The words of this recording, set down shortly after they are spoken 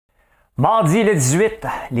Mardi le 18,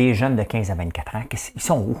 les jeunes de 15 à 24 ans, ils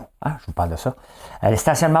sont où? Hein? Je vous parle de ça. Le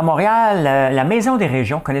stationnement Montréal, la Maison des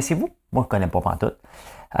régions, connaissez-vous? Moi, je ne connais pas pantoute.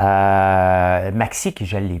 Maxi qui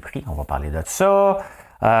gèle les prix, on va parler de ça.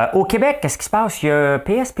 Au Québec, qu'est-ce qui se passe? Il y a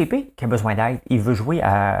PSPP qui a besoin d'aide. Il veut jouer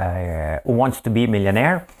à Who Wants to be a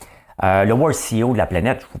Millionaire. Le worst CEO de la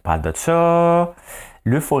planète, je vous parle de ça.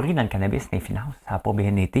 L'euphorie dans le cannabis et les finances, ça n'a pas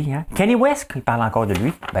bien été. Hein? Kanye West, il parle encore de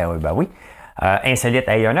lui. Ben oui. Insolite,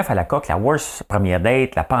 il y a un œuf à la coque, la worst première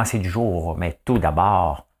date, la pensée du jour. Mais tout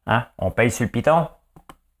d'abord, hein, on paye sur le piton.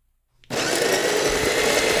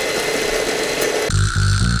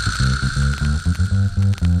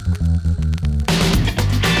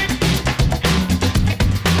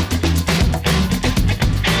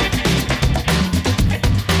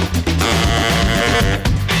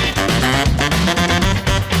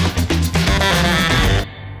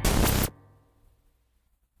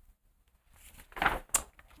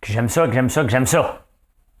 J'aime ça. Il y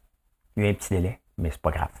a eu un petit délai, mais c'est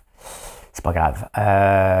pas grave. C'est pas grave.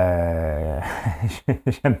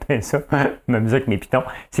 J'aime bien ça, m'amuser avec mes pitons.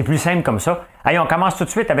 C'est plus simple comme ça. Allez, on commence tout de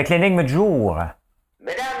suite avec l'énigme du jour.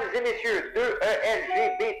 Mesdames et messieurs,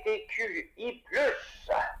 2ELGBTQI+,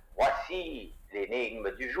 voici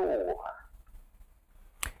l'énigme du jour.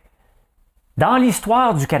 Dans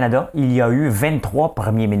l'histoire du Canada, il y a eu 23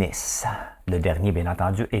 premiers ministres. Le dernier, bien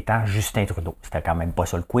entendu, étant Justin Trudeau. C'était quand même pas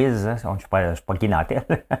ça le quiz. Hein? Je ne suis pas le guinantel.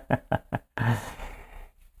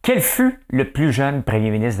 Quel fut le plus jeune premier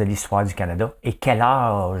ministre de l'histoire du Canada et quel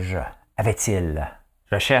âge avait-il?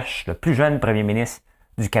 Je cherche le plus jeune premier ministre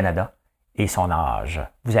du Canada et son âge.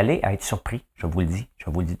 Vous allez être surpris, je vous le dis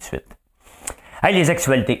tout de suite. Hey, les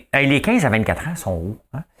actualités. Hey, les 15 à 24 ans sont où?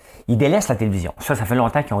 Hein? Ils délaissent la télévision. Ça fait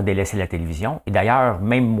longtemps qu'ils ont délaissé la télévision. Et d'ailleurs,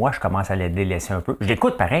 même moi, je commence à la délaisser un peu. Je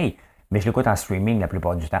l'écoute pareil, mais je l'écoute en streaming la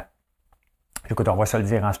plupart du temps. J'écoute, on va se le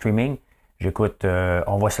dire en streaming. J'écoute,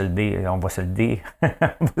 on va se le dire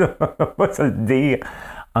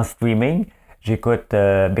en streaming. J'écoute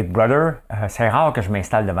Big Brother. C'est rare que je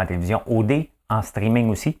m'installe devant la télévision. OD en streaming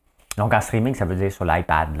aussi. Donc en streaming, ça veut dire sur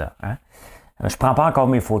l'iPad. Là, hein? Je prends pas encore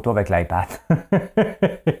mes photos avec l'iPad.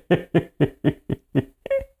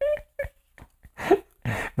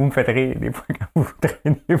 Vous me faites rire des fois quand vous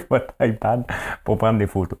traînez votre iPad pour prendre des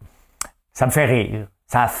photos. Ça me fait rire.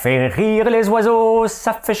 Ça fait rire les oiseaux,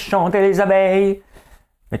 ça fait chanter les abeilles.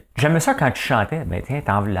 J'aimais ça quand tu chantais. Ben tiens,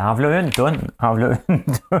 enveloppe une toune. Ah oui.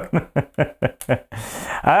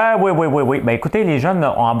 Ben écoutez, les jeunes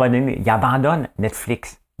ont abandonné. Ils abandonnent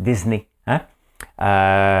Netflix, Disney, hein?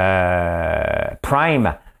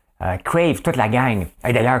 Prime, Crave, toute la gang.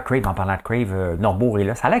 Et d'ailleurs, Crave, en parlant de Crave, Norbourg est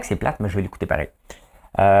là. Ça a l'air que c'est plate, mais je vais l'écouter pareil.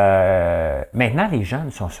 Maintenant, les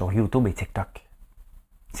jeunes sont sur YouTube et TikTok.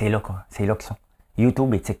 C'est là qu'ils sont.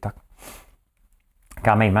 YouTube et TikTok.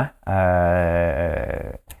 Quand même, hein?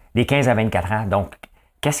 Les 15 à 24 ans. Donc,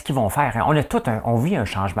 qu'est-ce qu'ils vont faire? On vit un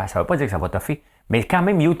changement. Ça ne veut pas dire que ça va toffer. Mais quand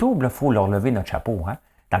même, YouTube, il faut leur lever notre chapeau. Hein?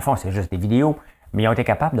 Dans le fond, c'est juste des vidéos. Mais ils ont été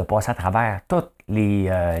capables de passer à travers toutes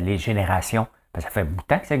les générations. Ça fait un bout de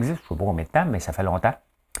temps que ça existe. Je ne sais pas combien de temps, mais ça fait longtemps.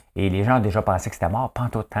 Et les gens ont déjà pensé que c'était mort, pas en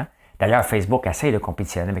tout le temps. D'ailleurs, Facebook essaie de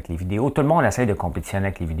compétitionner avec les vidéos. Tout le monde essaie de compétitionner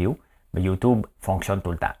avec les vidéos. Mais YouTube fonctionne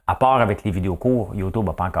tout le temps. À part avec les vidéos courtes, YouTube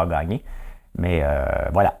n'a pas encore gagné. Mais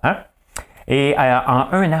voilà. Hein? Et en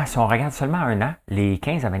un an, si on regarde seulement un an, les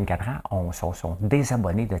 15 à 24 ans sont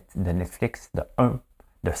désabonnés de Netflix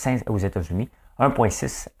de 5 aux États-Unis,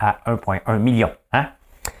 1,6 à 1,1 million. Hein?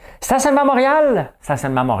 Stationnement Montréal,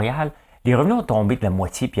 les revenus ont tombé de la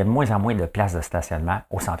moitié, puis il y a de moins en moins de places de stationnement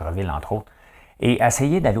au centre-ville, entre autres. Et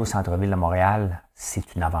essayer d'aller au centre-ville de Montréal,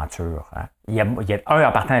 c'est une aventure. Hein? Il y a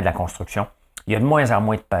en partant de la construction, il y a de moins en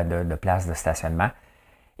moins de places de stationnement.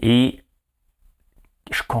 Et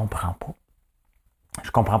je comprends pas. Je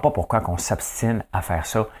comprends pas pourquoi on s'obstine à faire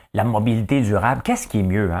ça. La mobilité durable, qu'est-ce qui est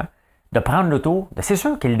mieux? Hein? De prendre l'auto, c'est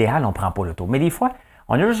sûr que l'idéal, on ne prend pas l'auto. Mais des fois,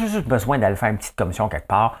 on a juste besoin d'aller faire une petite commission quelque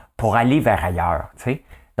part pour aller vers ailleurs. T'sais?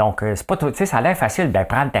 Donc, c'est pas tout, ça a l'air facile de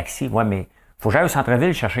prendre le taxi. Ouais, mais faut que j'aille au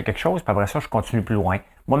centre-ville chercher quelque chose, puis après ça, je continue plus loin.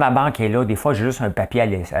 Moi, ma banque est là. Des fois, j'ai juste un papier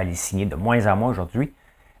à aller signer, de moins en moins aujourd'hui.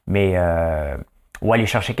 Mais, ou aller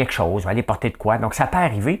chercher quelque chose, ou aller porter de quoi. Donc, ça peut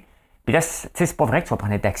arriver. Puis là, c'est pas vrai que tu vas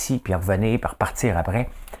prendre un taxi, puis revenir, puis repartir après.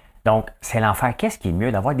 Donc, c'est l'enfer. Qu'est-ce qui est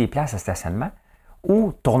mieux, d'avoir des places de stationnement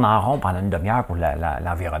ou tourner en rond pendant une demi-heure pour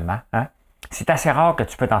l'environnement? Hein? C'est assez rare que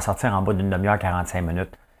tu peux t'en sortir en bas d'une demi-heure, 45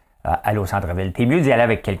 minutes, aller au centre-ville. T'es mieux d'y aller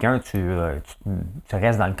avec quelqu'un, tu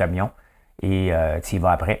restes dans le camion et tu y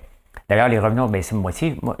vas après. D'ailleurs, les revenus ont baissé de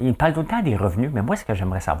moitié. Ils parlent tout le temps des revenus, mais moi, ce que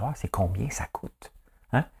j'aimerais savoir, c'est combien ça coûte.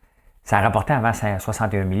 Ça a rapporté avant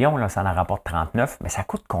 61 millions, là, ça en rapporte 39, mais ça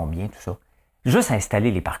coûte combien tout ça? Juste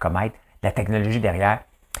installer les parcomètres, la technologie derrière.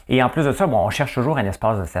 Et en plus de ça, bon, on cherche toujours un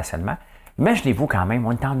espace de stationnement. Imaginez-vous quand même,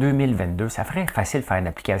 on est en 2022, ça ferait facile de faire une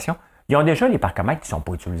application. Ils ont déjà les parcomètres qui ne sont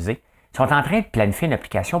pas utilisés. Ils sont en train de planifier une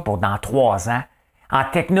application pour dans 3 ans. En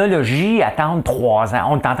technologie, attendre 3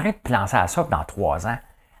 ans. On est en train de penser à ça dans 3 ans.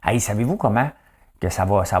 Hey, savez-vous comment que ça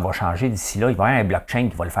va changer d'ici là? Il va y avoir un blockchain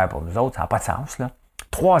qui va le faire pour nous autres. Ça n'a pas de sens, là.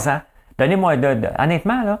 3 ans. Donnez-moi,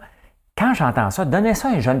 honnêtement, là, quand j'entends ça, donnez ça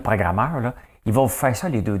à un jeune programmeur, là, il va vous faire ça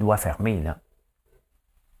les 2 doigts fermés, là.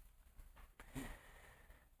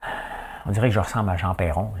 On dirait que je ressemble à Jean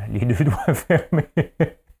Perron, là, les 2 doigts fermés.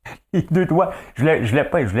 Les 2 doigts. Je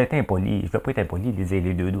voulais être impoli. Je ne veux pas être impoli,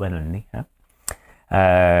 les 2 doigts dans le nez. Hein?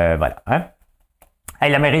 Voilà. Hein?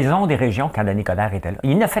 Hey, la maison des régions, quand Denis Coderre était là,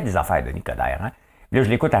 il a fait des affaires, Denis Coderre. Hein? Là, je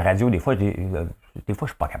l'écoute à la radio, des fois, je ne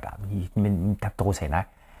suis pas capable. Il me tape trop ses nerfs.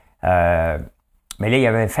 Mais là, il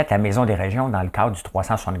avait fait la maison des régions dans le cadre du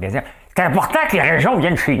 375e. C'est important que les régions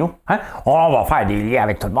viennent chez nous. Hein? On va faire des liens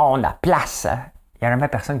avec tout le monde, la place. Hein? Il n'y a jamais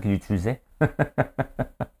personne qui l'utilisait.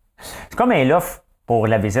 C'est comme un loft pour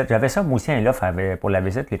la visite. J'avais ça, moi aussi, un loft pour la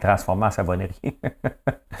visite, les transformer en savonnerie.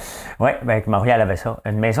 Oui, avec Montréal avait ça.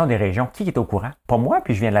 Une maison des régions. Qui est au courant? Pas moi,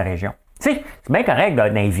 puis je viens de la région. Tu sais, c'est bien correct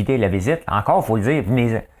d'inviter la visite. Encore, il faut le dire,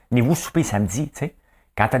 venez-vous souper samedi, tu sais.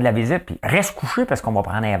 Quand tu as de la visite, puis reste couché parce qu'on va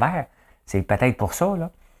prendre un verre. C'est peut-être pour ça,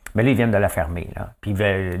 là. Mais là, ils viennent de la fermer, là. Puis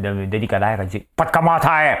Denis Coderre a dit, pas de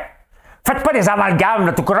commentaires. Faites pas des amalgames,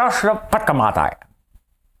 là, tout croche, là. Pas de commentaires.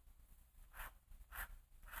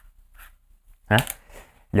 Hein?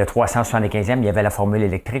 Le 375e, il y avait la formule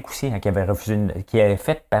électrique aussi, hein, qui avait refusé qui avait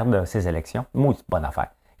fait perdre ses élections. Moi, c'est bonne affaire.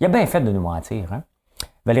 Il a bien fait de nous mentir. Hein?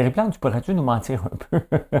 Valérie Plante, tu pourrais-tu nous mentir un peu?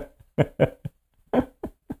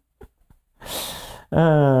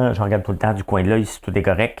 Je regarde tout le temps du coin de l'œil si tout est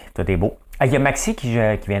correct, tout est beau. Il y a Maxi qui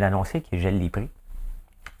vient d'annoncer qu'il gèle les prix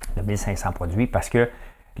de 1500 produits parce que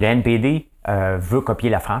le NPD veut copier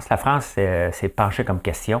la France. La France s'est penchée comme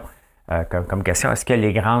question. Comme question, est-ce que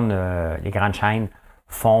les grandes chaînes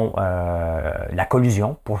font la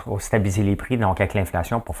collusion pour stabiliser les prix, donc avec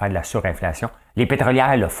l'inflation, pour faire de la surinflation? Les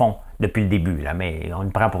pétrolières le font depuis le début, là, mais on le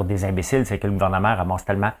prend pour des imbéciles, c'est que le gouvernement ramasse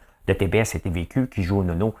tellement de TPS et TVQ qui jouent au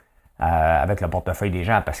nono avec le portefeuille des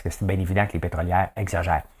gens, parce que c'est bien évident que les pétrolières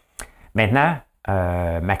exagèrent. Maintenant,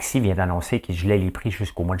 Maxi vient d'annoncer qu'il gelait les prix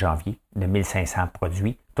jusqu'au mois de janvier de 1500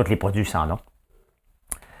 produits. Tous les produits s'en ont.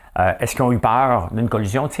 Est-ce qu'ils ont eu peur d'une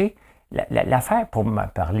collusion? Tu sais, l'affaire, pour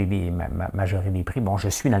parler des majorer des prix, bon, je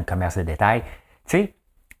suis dans le commerce de détail. Tu sais,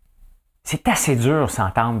 c'est assez dur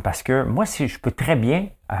s'entendre parce que moi, si je peux très bien,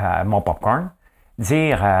 mon popcorn,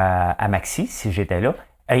 dire à Maxi, si j'étais là,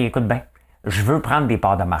 hey, écoute bien, je veux prendre des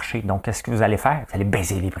parts de marché. Donc, qu'est-ce que vous allez faire? Vous allez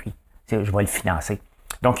baiser les prix. Je vais le financer.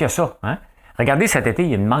 Donc, il y a ça. Hein? Regardez, cet été, il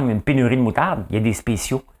y a une pénurie de moutarde. Il y a des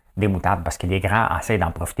spéciaux des moutardes parce que les grands essaient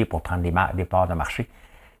d'en profiter pour prendre des parts de marché.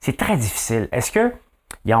 C'est très difficile. Est-ce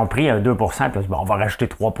qu'ils ont pris un 2 puis bon, on va rajouter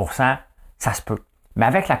 3 ça se peut. Mais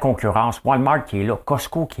avec la concurrence, Walmart qui est là,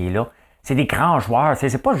 Costco qui est là, c'est des grands joueurs.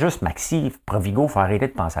 C'est pas juste Maxi, Provigo, il faut arrêter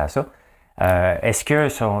de penser à ça. Est-ce que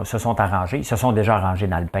se sont arrangés? Ils se sont déjà arrangés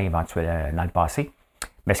dans le pain éventuel dans le passé.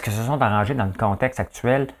 Mais est-ce que se sont arrangés dans le contexte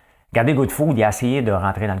actuel? Regardez Goodfood, il a essayé de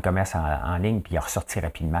rentrer dans le commerce en ligne puis il a ressorti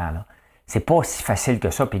rapidement. Là. C'est pas si facile que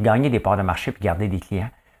ça. Puis gagner des parts de marché puis garder des clients.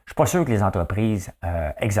 Je suis pas sûr que les entreprises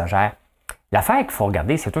exagèrent. L'affaire qu'il faut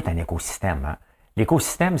regarder, c'est tout un écosystème. Hein.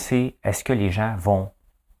 L'écosystème, c'est est-ce que les gens vont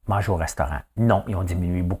manger au restaurant? Non, ils ont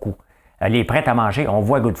diminué beaucoup. Les prêts à manger, on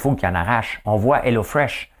voit Goodfood qui en arrache. On voit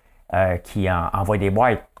HelloFresh qui envoie des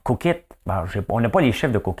boîtes. Cookit, bon, on n'a pas les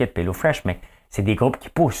chiffres de Cookit et HelloFresh, mais c'est des groupes qui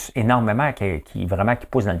poussent énormément, qui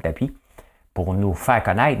poussent dans le tapis pour nous faire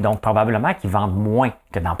connaître. Donc, probablement qu'ils vendent moins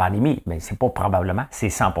que dans la pandémie. Mais c'est pas probablement, c'est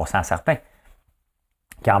 100% certain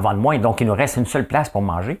qu'ils en vendent moins. Donc, il nous reste une seule place pour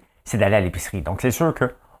manger, c'est d'aller à l'épicerie. Donc, c'est sûr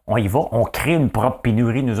qu'on y va, on crée une propre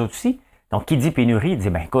pénurie, nous autres aussi. Donc, qui dit pénurie, il dit,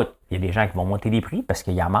 ben écoute, il y a des gens qui vont monter les prix parce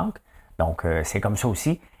qu'il y en manque. Donc, c'est comme ça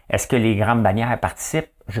aussi. Est-ce que les grandes bannières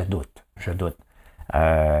participent? Je doute.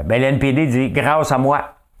 L'NPD dit, grâce à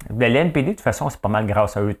moi. L'NPD, de toute façon, c'est pas mal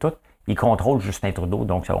grâce à eux tous. Ils contrôlent Justin Trudeau.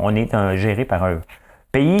 Donc, on est géré par un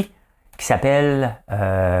pays qui s'appelle,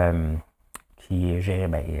 qui est géré,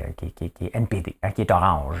 qui est NPD, hein, qui est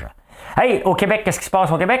orange. Hey, au Québec, qu'est-ce qui se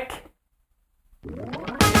passe au Québec?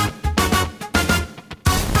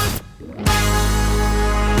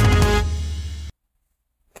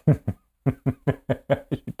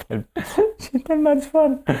 J'ai tellement du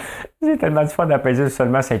fun. J'ai tellement du fun d'apaiser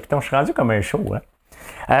seulement 5 pitons. Je suis rendu comme un show. Hein?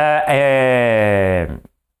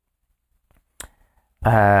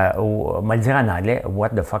 On va le dire en anglais. What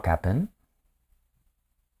the fuck happened?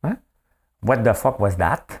 Hein? What the fuck was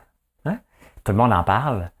that? Hein? tout le monde en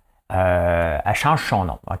parle, elle change son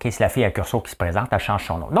nom. OK? C'est la fille à Curso qui se présente, elle change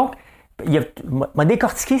son nom. Donc, m'a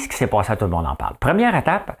décortiqué ce qui s'est passé à Tout le monde en parle. Première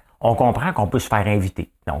étape, on comprend qu'on peut se faire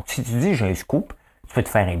inviter. Donc, si tu dis j'ai un scoop, tu peux te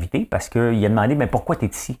faire inviter parce qu'il a demandé mais pourquoi tu es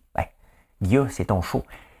ici? Ben, Guilla, c'est ton show.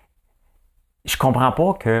 Je comprends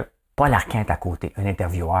pas que Paul Arcand est à côté, un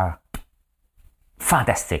intervieweur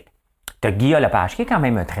fantastique. Tu as Guilla Lepage, qui est quand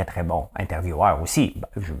même un très, très bon intervieweur aussi.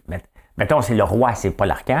 Mettons, c'est le roi, c'est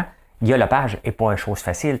Paul Arcand. Guilla Lepage n'est pas une chose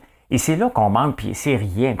facile. Et c'est là qu'on manque, puis c'est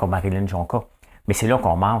rien comme Marilyn Jonca, mais c'est là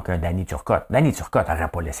qu'on manque un Danny Turcotte. Danny Turcotte n'aurait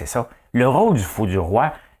pas laissé ça. Le rôle du fou du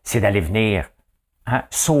roi, c'est d'aller venir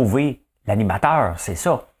sauver l'animateur, c'est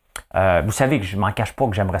ça. Vous savez que je m'en cache pas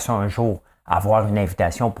que j'aimerais ça un jour avoir une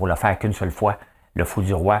invitation pour le faire qu'une seule fois, le fou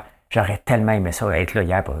du roi. J'aurais tellement aimé ça, être là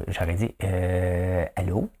hier. J'aurais dit,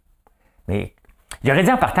 allô? Mais j'aurais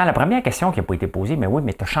dit en partant, la première question qui n'a pas été posée, mais oui,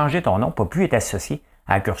 mais tu as changé ton nom, tu n'as plus être associé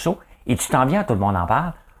à Curso, et tu t'en viens, tout le monde en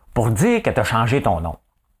parle, pour dire que tu as changé ton nom.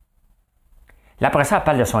 Là, après ça, elle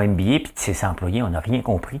parle de son MBA puis de ses employés, on n'a rien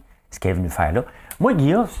compris ce qu'elle est venue faire là. Moi,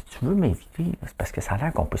 Guilla, si tu veux m'inviter, c'est parce que ça a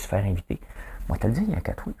l'air qu'on peut se faire inviter. Moi, je te le dis, il y a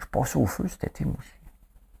 4 ans, je suis passé au feu cet été, moi aussi.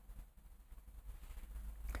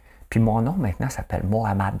 Puis mon nom, maintenant, s'appelle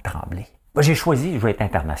Mohamed Tremblay. Moi, j'ai choisi, je veux être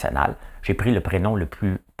international. J'ai pris le prénom le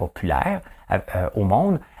plus populaire au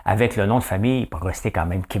monde, avec le nom de famille pour rester quand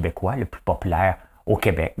même québécois, le plus populaire au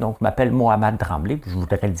Québec. Donc, je m'appelle Mohamed Tremblay. Je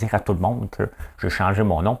voudrais le dire à tout le monde que j'ai changé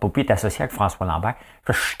mon nom pour plus être associé avec François Lambert.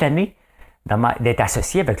 Je suis tanné d'être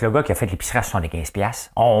associé avec le gars qui a fait l'épicerie à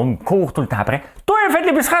 75$. On me court tout le temps après. Toi, il a fait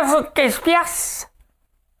l'épicerie à 75$!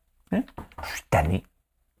 Hein? Je suis tanné.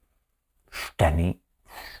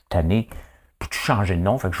 Puis tu changer de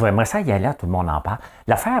nom. Fait que j'aimerais ça y aller à Tout le monde en parle.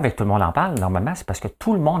 L'affaire avec Tout le monde en parle, normalement, c'est parce que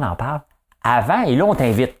tout le monde en parle avant et là, on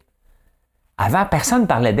t'invite. Avant, personne ne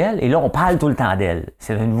parlait d'elle et là, on parle tout le temps d'elle.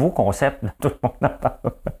 C'est un nouveau concept. Tout le monde en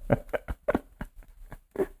parle.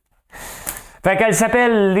 Fait qu'elle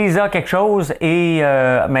s'appelle Lisa quelque chose et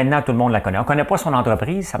maintenant, tout le monde la connaît. On ne connaît pas son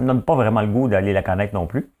entreprise. Ça ne me donne pas vraiment le goût d'aller la connaître non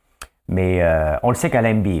plus. Mais on le sait qu'elle a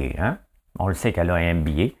un MBA. Hein? On le sait qu'elle a un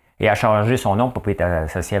MBA. Et a changé son nom pour être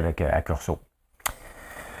associé avec à Curso.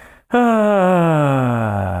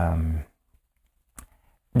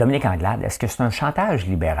 Dominique Anglade, est-ce que c'est un chantage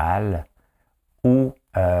libéral ou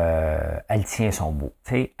elle tient son bout?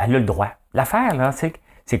 T'sais, elle a le droit. L'affaire, là,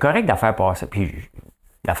 c'est correct d'affaire passer. Puis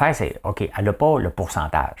l'affaire, c'est, OK, elle n'a pas le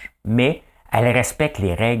pourcentage, mais elle respecte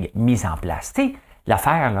les règles mises en place. T'sais,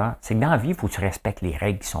 l'affaire, là, c'est que dans la vie, il faut que tu respectes les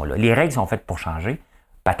règles qui sont là. Les règles sont faites pour changer,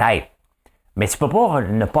 peut-être. Mais tu ne peux pas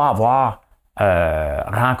ne pas avoir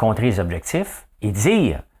rencontré les objectifs et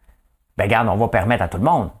dire, ben regarde, on va permettre à tout le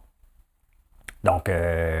monde. Donc,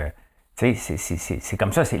 tu sais, c'est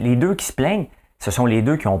comme ça. Les deux qui se plaignent, ce sont les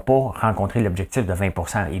deux qui n'ont pas rencontré l'objectif de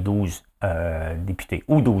 20% et 12 députés,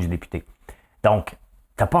 ou 12 députés. Donc,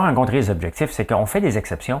 tu n'as pas rencontré les objectifs, c'est qu'on fait des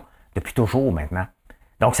exceptions depuis toujours maintenant.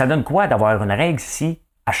 Donc, ça donne quoi d'avoir une règle si,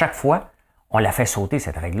 à chaque fois, on la fait sauter,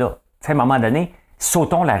 cette règle-là? Tu sais, à un moment donné,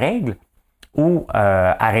 sautons la règle, ou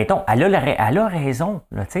arrêtons. Elle a raison.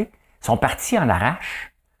 Là, ils sont partis en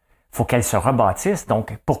arrache. Il faut qu'elle se rebâtisse.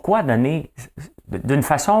 Donc, pourquoi donner, d'une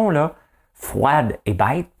façon là, froide et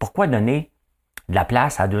bête, pourquoi donner de la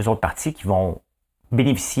place à deux autres partis qui vont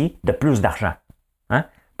bénéficier de plus d'argent? Hein?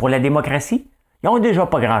 Pour la démocratie, ils n'ont déjà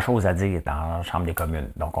pas grand-chose à dire dans la Chambre des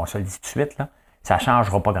communes. Donc, on se le dit tout de suite, là, ça ne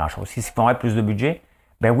changera pas grand-chose. S'ils vont avoir plus de budget,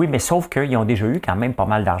 ben oui, mais sauf qu'ils ont déjà eu quand même pas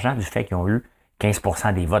mal d'argent du fait qu'ils ont eu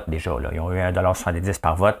 15% des votes déjà. Là. Ils ont eu 1,70$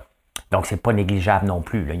 par vote. Donc, c'est pas négligeable non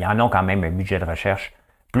plus. Là. Ils en ont quand même un budget de recherche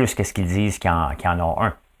plus que ce qu'ils disent qu'ils en ont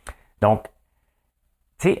un. Donc,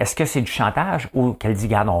 tu sais, est-ce que c'est du chantage ou qu'elle dit,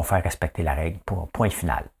 regarde, on va faire respecter la règle, point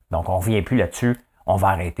final. Donc, on ne revient plus là-dessus, on va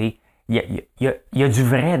arrêter. Il y a du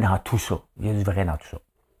vrai dans tout ça.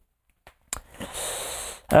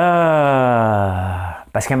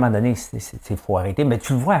 Parce qu'à un moment donné, il faut arrêter. Mais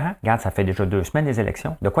tu le vois, hein? Regarde, ça fait déjà 2 semaines des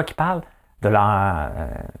élections. De quoi qu'ils parlent?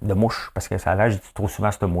 De mouche, parce que ça a l'air, je dis trop souvent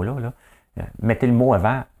ce mot-là. Là. Mettez le mot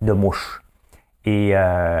avant de mouche. Et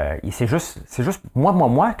c'est juste,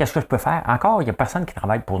 moi, qu'est-ce que je peux faire? Encore, il n'y a personne qui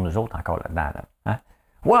travaille pour nous autres encore là-dedans. Là. Hein?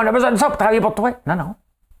 Ouais, on a besoin de ça pour travailler pour toi. Non.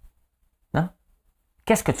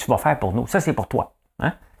 Qu'est-ce que tu vas faire pour nous? Ça, c'est pour toi.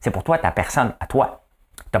 Hein? C'est pour toi, ta personne, à toi.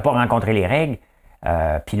 Tu n'as pas rencontré les règles.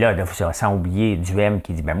 Puis là, sans oublier Duhem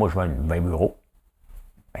qui dit, ben moi, je veux 20 bureaux.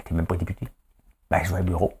 Ben, tu n'es même pas député. Ben, je veux un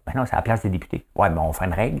bureau. Ben non, c'est à la place des députés. Ouais, mais on fait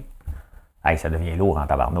une règle. Hey, ça devient lourd en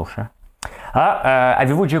tabarnouche. Hein?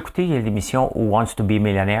 Avez-vous déjà écouté l'émission Who Wants to be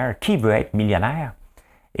Millionaire? Qui veut être millionnaire?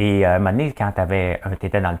 Et un moment donné, quand tu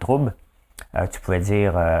étais dans le trouble, tu pouvais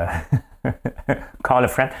dire Call a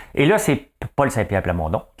friend. Et là, c'est Paul Saint-Pierre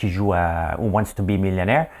Plamondon qui joue à Who Wants to be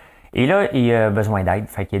Millionaire. Et là, il a besoin d'aide.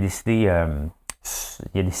 Fait qu'il a décidé...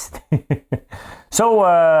 So,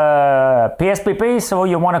 PSPP, so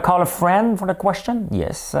you want to call a friend for the question?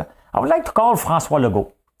 Yes. I would like to call François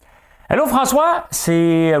Legault. Hello François,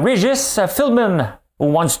 c'est Régis Philbin who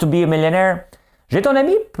wants to be a millionaire. J'ai ton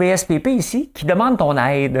ami PSPP ici qui demande ton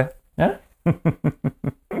aide. Hein?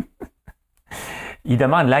 Il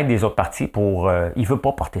demande l'aide des autres partis pour... il veut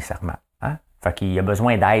pas porter serment. Hein? Fait qu'il a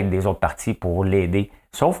besoin d'aide des autres partis pour l'aider.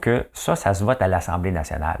 Sauf que ça se vote à l'Assemblée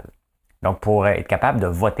nationale. Donc, pour être capable de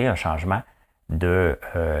voter un changement des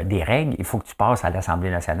règles, il faut que tu passes à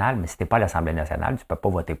l'Assemblée nationale, mais si tu n'es pas à l'Assemblée nationale, tu ne peux pas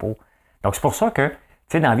voter pour. Donc, c'est pour ça que, tu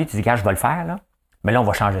sais, dans la vie, tu dis, gars, je vais le faire, là, mais là, on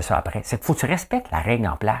va changer ça après. C'est qu'il faut que tu respectes la règle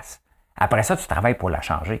en place. Après ça, tu travailles pour la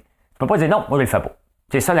changer. Tu peux pas dire, non, moi, je le fais pas.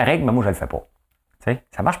 C'est ça la règle, mais moi, je le fais pas. Tu sais,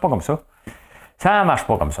 ça marche pas comme ça. Ça marche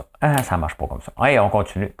pas comme ça. Ah, ça marche pas comme ça. Allez, on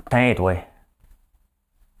continue. Tain, toi.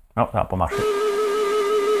 Non, ça n'a pas marché.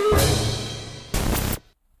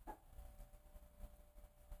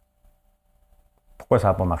 Pourquoi ça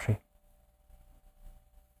n'a pas marché?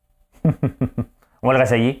 On va le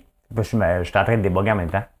réessayer. Je suis en train de déboguer en même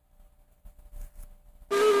temps.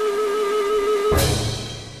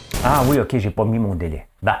 Ah oui, ok, j'ai pas mis mon délai.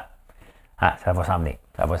 Ben, ça va s'en venir.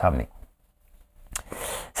 Ça va s'en venir.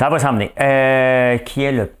 Ça va s'en venir. Qui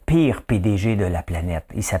est le pire PDG de la planète?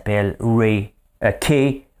 Il s'appelle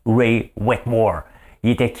K. Ray Whitmore.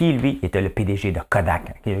 Il était qui, lui? Il était le PDG de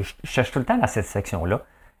Kodak. Je cherche tout le temps dans cette section-là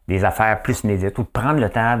des affaires plus inédites ou de prendre le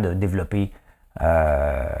temps de développer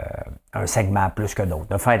un segment plus que d'autres,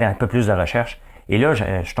 de faire un peu plus de recherche. Et là,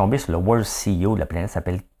 je suis tombé sur le World CEO de la planète, qui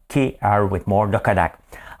s'appelle K.R. Whitmore de Kodak.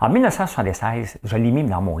 En 1976, je l'ai mis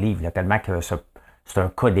dans mon livre, là, tellement que c'est un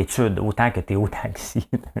cas d'étude, autant que tu es autant ici.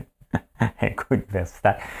 Un cas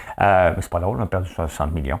universitaire. Mais c'est pas drôle, on a perdu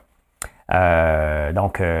 60 millions.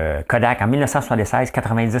 Donc, Kodak, en 1976,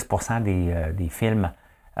 90% des films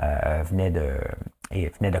venaient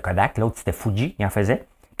de Kodak. L'autre, c'était Fuji, il en faisait.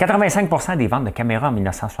 85% des ventes de caméras en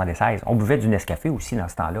 1976. On buvait du Nescafé aussi dans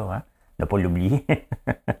ce temps-là, hein? Ne pas l'oublier.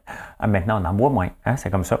 Maintenant, on en boit moins, hein? C'est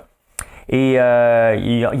comme ça. Et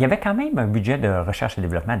il y avait quand même un budget de recherche et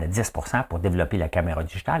développement de 10% pour développer la caméra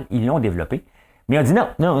digitale. Ils l'ont développé. Mais on dit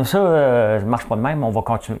non, ça ne marche pas de même, on va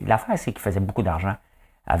continuer. L'affaire, c'est qu'ils faisaient beaucoup d'argent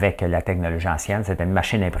avec la technologie ancienne. C'était une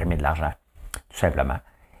machine à imprimer de l'argent, tout simplement.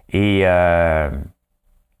 Et à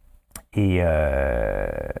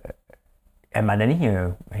un moment donné, il y a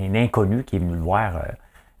un inconnu qui est venu le voir dans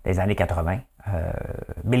les années 80,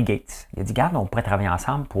 Bill Gates. Il a dit, regarde, on pourrait travailler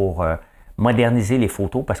ensemble pour moderniser les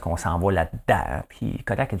photos parce qu'on s'en va là-dedans. Puis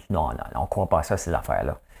Kodak a dit, non, on ne croit pas à ça, ces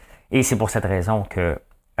affaires-là. Et c'est pour cette raison que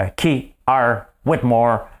K.R.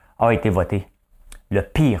 Whitmore a été voté le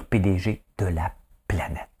pire PDG de la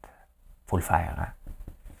planète. Faut le faire, hein?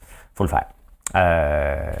 Faut le faire.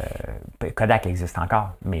 Kodak existe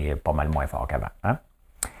encore, mais pas mal moins fort qu'avant. Hein?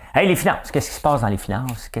 Hey, les finances. Qu'est-ce qui se passe dans les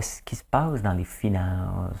finances? Qu'est-ce qui se passe dans les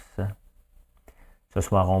finances? Ce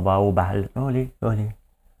soir, on va au bal. Olé, olé.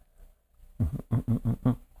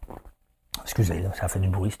 Excusez, là, ça fait du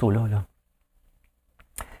bruit, ce là.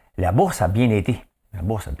 La bourse a bien été. La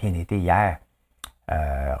bourse a bien été hier.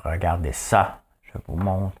 Regardez ça. Je vous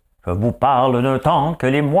montre. Je vous parle d'un temps que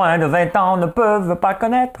les moins de 20 ans ne peuvent pas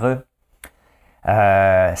connaître.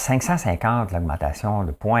 550, l'augmentation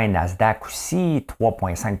de points. Nasdaq aussi,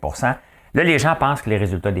 3,5 %. Là, les gens pensent que les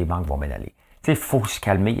résultats des banques vont bien aller. Tu sais, il faut se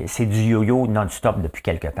calmer. C'est du yo-yo non-stop depuis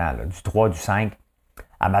quelques temps. Là. Du 3, du 5.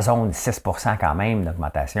 Amazon, 6 % quand même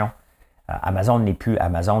d'augmentation. Amazon n'est plus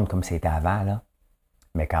Amazon comme c'était avant. Là.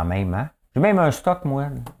 Mais quand même, hein? J'ai même un stock, moi,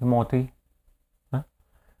 de monter. Hein?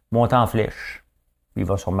 Monter en flèche. Il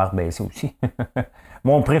va sûrement rebaisser aussi.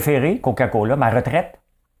 Mon préféré, Coca-Cola, ma retraite.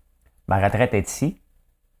 Ma retraite est ici.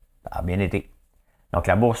 Ça a bien été. Donc,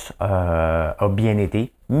 la bourse a bien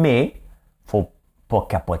été. Mais, il ne faut pas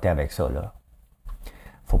capoter avec ça. Il ne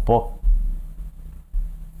faut pas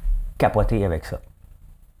capoter avec ça.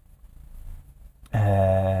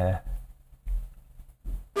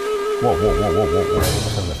 Wow. C'est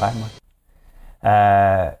ça que je veux faire, moi.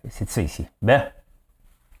 C'est ça ici. Ben.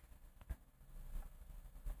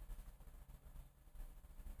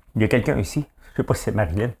 Il y a quelqu'un ici. Je ne sais pas si c'est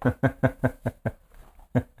Marilyn.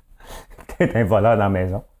 Peut-être un voleur dans la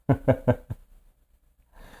maison.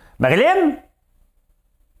 Marilyn?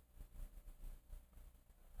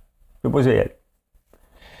 Je ne sais pas si c'est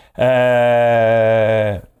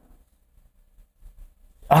elle.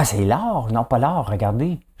 Ah, c'est l'or. Non, pas l'or.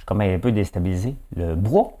 Regardez. Je suis comme un peu déstabilisé. Le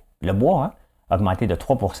bois, hein, a augmenté de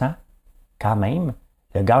 3 % quand même.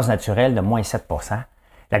 Le gaz naturel de moins 7 %.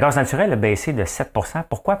 La gaz naturel a baissé de 7 %.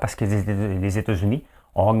 Pourquoi? Parce que les États-Unis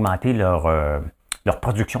ont augmenté leur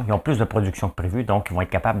production. Ils ont plus de production que prévu, donc ils vont être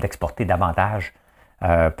capables d'exporter davantage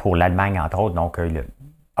pour l'Allemagne, entre autres. Donc,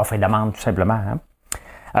 offre et demande, tout simplement. Hein?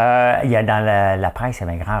 Il y a dans la presse, il y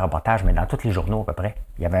avait un grand reportage, mais dans tous les journaux à peu près,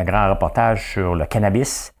 il y avait un grand reportage sur le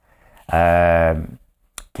cannabis qui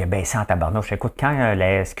a baissé en tabarnouche. Écoute, quand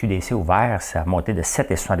la SQDC a ouvert, ça a monté de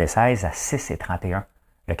 7,76 à 6,31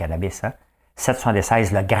 le cannabis. Hein?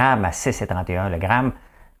 7,76 le gramme à 6,31 le gramme.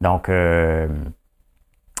 Donc, il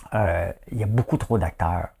y a beaucoup trop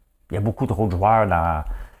d'acteurs. Il y a beaucoup trop de joueurs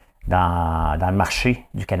dans le marché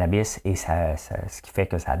du cannabis et ce qui fait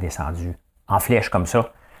que ça a descendu en flèche comme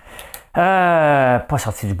ça. Pas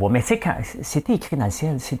sorti du bois. Mais tu sais, quand c'était écrit dans le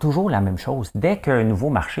ciel, c'est toujours la même chose. Dès qu'un nouveau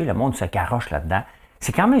marché, le monde se caroche là-dedans.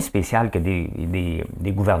 C'est quand même spécial que des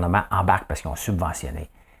gouvernements embarquent parce qu'ils ont subventionné.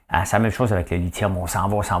 Hein, c'est la même chose avec le lithium. On s'en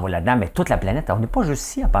va là-dedans, mais toute la planète, on n'est pas juste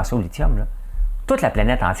ici à penser au lithium. Là. Toute la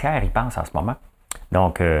planète entière y pense en ce moment.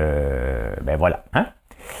 Donc, ben voilà. Hein?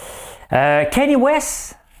 Kanye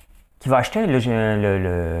West, qui va acheter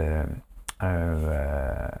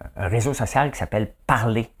un réseau social qui s'appelle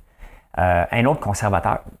Parler. Un autre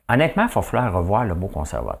conservateur. Honnêtement, il va falloir revoir le mot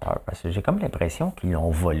conservateur parce que j'ai comme l'impression qu'ils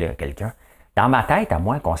l'ont volé à quelqu'un. Dans ma tête, à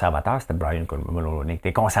moi, conservateur, c'était Brian Mulroney.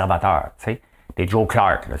 T'es conservateur, tu sais. T'es Joe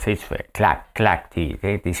Clark, là, tu sais, tu fais clac, clac,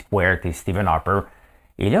 t'es Square, t'es Stephen Harper.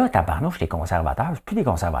 Et là, tabarnouche, t'es conservateur. C'est plus des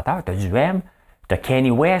conservateurs. T'as du M, t'as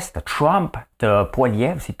Kanye West, t'as Trump, t'as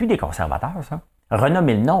Poilievre. C'est plus des conservateurs, ça.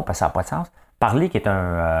 Renommer le nom, parce que ça n'a pas de sens. Parler, qui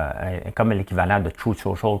est comme l'équivalent de Truth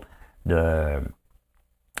Social de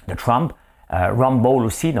Trump. Rumble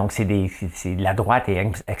aussi, donc c'est de la droite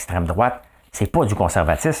et extrême droite. C'est pas du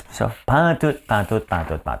conservatisme, ça. Pantoute, pantoute,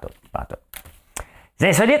 pantoute, pantoute, pantoute. Les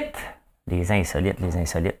insolites. Les insolites.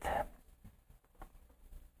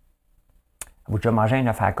 Avez-vous déjà mangé un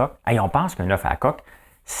œuf à la coque? Hey, on pense qu'un œuf à la coque,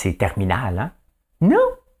 c'est terminal, hein?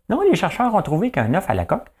 Non, les chercheurs ont trouvé qu'un œuf à la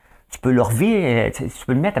coque, tu peux le revirer, tu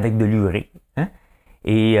peux le mettre avec de l'urée. Hein?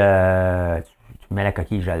 Et tu mets la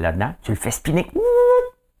coquille là-dedans, tu le fais spinner,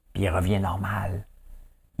 puis il revient normal.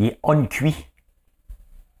 Il est on-cuit.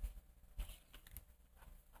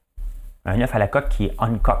 Un œuf à la coque qui est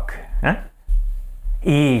on-coque. Hein?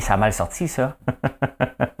 Et ça a mal sorti, ça.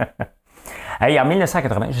 Hey, en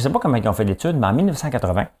 1980, je ne sais pas comment ils ont fait l'étude, mais en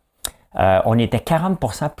 1980, on était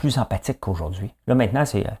 40% plus empathique qu'aujourd'hui. Là, maintenant,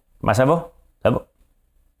 c'est... comment ça va? Ça va.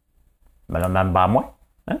 Ben, même pas moins.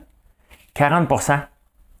 Hein? 40%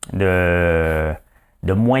 de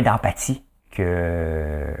moins d'empathie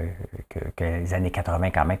que les années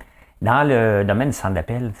 80 quand même. Dans le domaine du centre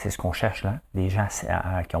d'appel, c'est ce qu'on cherche là, des gens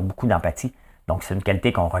qui ont beaucoup d'empathie. Donc, c'est une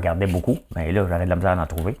qualité qu'on regardait beaucoup, mais là, j'aurais de la misère d'en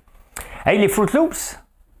trouver. Hey, les Fruit Loops,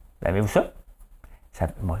 avez-vous ça?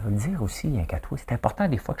 Moi, je veux le dire aussi, un toi, c'est important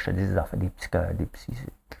des fois que je te dise des petits...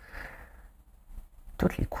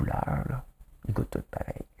 Toutes les couleurs, là, ils goûtent toutes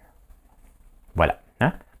pareil. Voilà.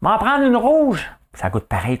 Hein? M'en prendre une rouge, ça goûte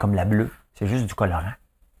pareil comme la bleue. C'est juste du colorant.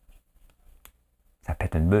 Ça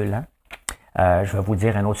pète une bulle, hein? Je vais vous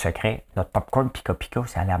dire un autre secret. Notre popcorn Pika Pika,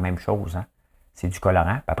 c'est la même chose. Hein? C'est du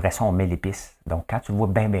colorant. Puis après ça, on met l'épice. Donc, quand tu le vois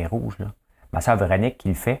bien rouge, là, ma soeur Véronique qui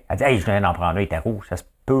le fait, elle dit « Hey, je viens d'en prendre un, il était rouge. » Ça se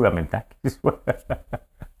peut en même temps.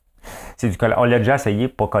 C'est du colorant. On l'a déjà essayé,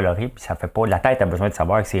 pas coloré, puis ça fait pas... La tête a besoin de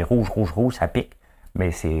savoir que c'est rouge, ça pique.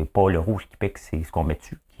 Mais c'est pas le rouge qui pique, c'est ce qu'on met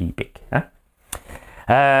dessus qui pique. Hein?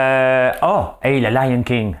 Hey, le Lion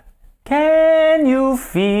King. Can you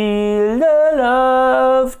feel the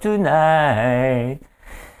love tonight?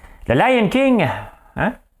 Le Lion King,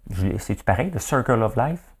 hein? C'est-tu pareil? The Circle of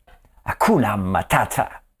Life? Hakuna Matata.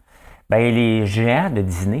 Ben, les géants de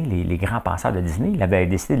Disney, les grands penseurs de Disney, ils avaient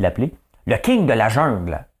décidé de l'appeler le King de la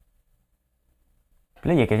jungle. Puis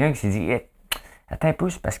là, il y a quelqu'un qui s'est dit, attends un peu,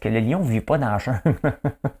 c'est parce que le lion ne vit pas dans la jungle.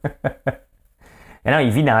 Mais non, il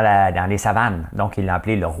vit dans les savanes. Donc, il l'a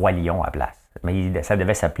appelé le roi lion à la place. Mais ça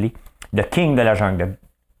devait s'appeler The King de la jungle.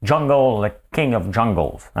 The King of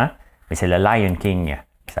Jungles. Hein? Mais c'est le Lion King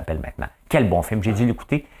qui s'appelle maintenant. Quel bon film. J'ai dû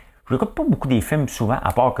l'écouter. Je n'écoute pas beaucoup des films souvent,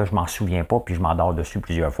 à part que je m'en souviens pas puis je m'endors dessus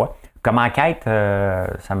plusieurs fois. Comme Enquête,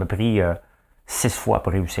 ça m'a pris 6 fois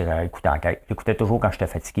pour réussir à écouter Enquête. J'écoutais toujours quand j'étais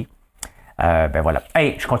fatigué. Ben voilà.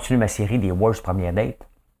 Hey, je continue ma série des Worst Première Date.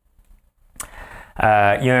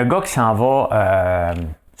 Il y a un gars qui s'en va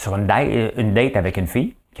sur une date avec une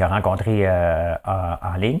fille qu'il a rencontrée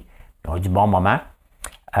en ligne. Ils ont eu du bon moment.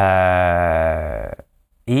 Après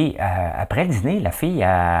le dîner, la fille,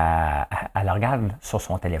 elle regarde sur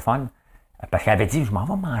son téléphone parce qu'elle avait dit « Je m'en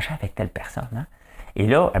vais manger avec telle personne. Hein? » Et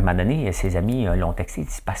là, à un moment donné, ses amis l'ont texté.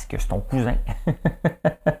 C'est parce que c'est ton cousin.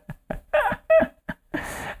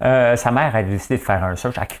 Sa mère a décidé de faire un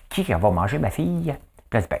search. À qui elle va manger, ma fille?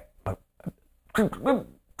 Puis elle dit,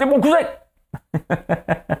 c'est mon cousin!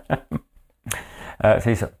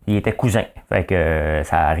 C'est ça. Il était cousin. Fait que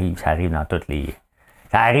ça arrive dans toutes les...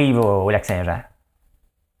 Ça arrive au Lac-Saint-Jean.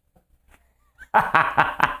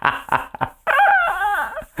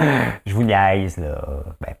 Je vous niaise, là.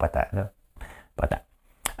 Ben, pas tant, là. Pas tant.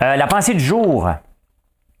 La pensée du jour.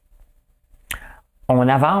 On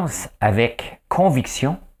avance avec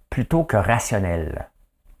conviction plutôt que rationnel.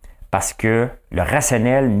 Parce que le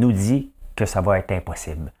rationnel nous dit que ça va être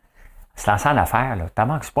impossible. Se lancer en affaires, là,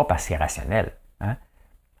 t'avances pas parce que c'est rationnel. Hein?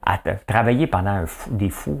 À travailler pendant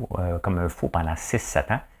comme un fou pendant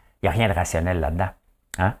 6-7 ans, il n'y a rien de rationnel là-dedans.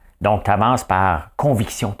 Hein? Donc, tu avances par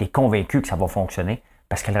conviction. Tu es convaincu que ça va fonctionner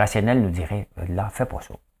parce que le rationnel nous dirait, là, fais pas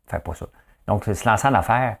ça. Fais pas ça. Donc, se lancer en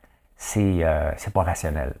affaires, c'est pas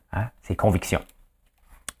rationnel. Hein? C'est conviction.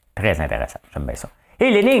 Très intéressant. J'aime bien ça. Et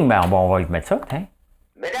l'énigme, ben, on va mettre ça. Hein?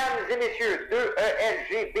 Mesdames et messieurs de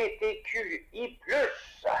LGBTQI+,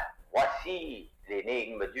 voici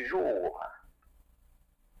l'énigme du jour.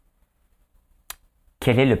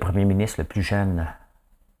 Quel est le premier ministre le plus jeune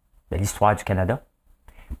de l'histoire du Canada?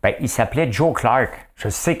 Ben, il s'appelait Joe Clark. Je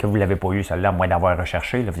sais que vous ne l'avez pas eu, celle-là, à moins d'avoir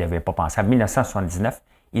recherché. Là, vous n'y avez pas pensé. En 1979,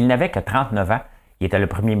 il n'avait que 39 ans. Il était le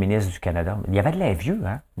premier ministre du Canada. Il avait de l'air vieux.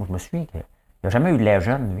 Hein? Moi, je me souviens qu'il n'a jamais eu de l'air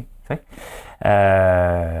jeune, lui. Tu sais?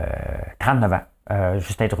 39 ans.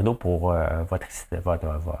 Justin Trudeau, pour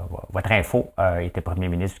votre info, était premier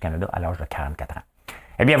ministre du Canada à l'âge de 44 ans.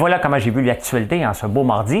 Eh bien, voilà comment j'ai vu l'actualité en ce beau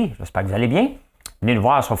mardi. J'espère que vous allez bien. Venez nous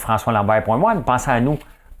voir sur françoislambert.moi. Pensez à nous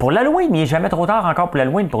pour l'Halloween. Il n'est jamais trop tard encore pour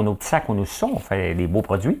l'Halloween, pour nos petits sacs où nous sommes. On fait des beaux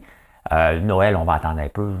produits. Noël, on va attendre un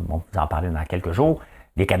peu. On va vous en parler dans quelques jours.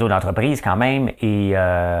 Des cadeaux d'entreprise quand même. Et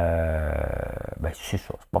ben, c'est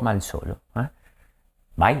ça. C'est pas mal ça. Là, hein?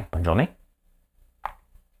 Bye. Bonne journée.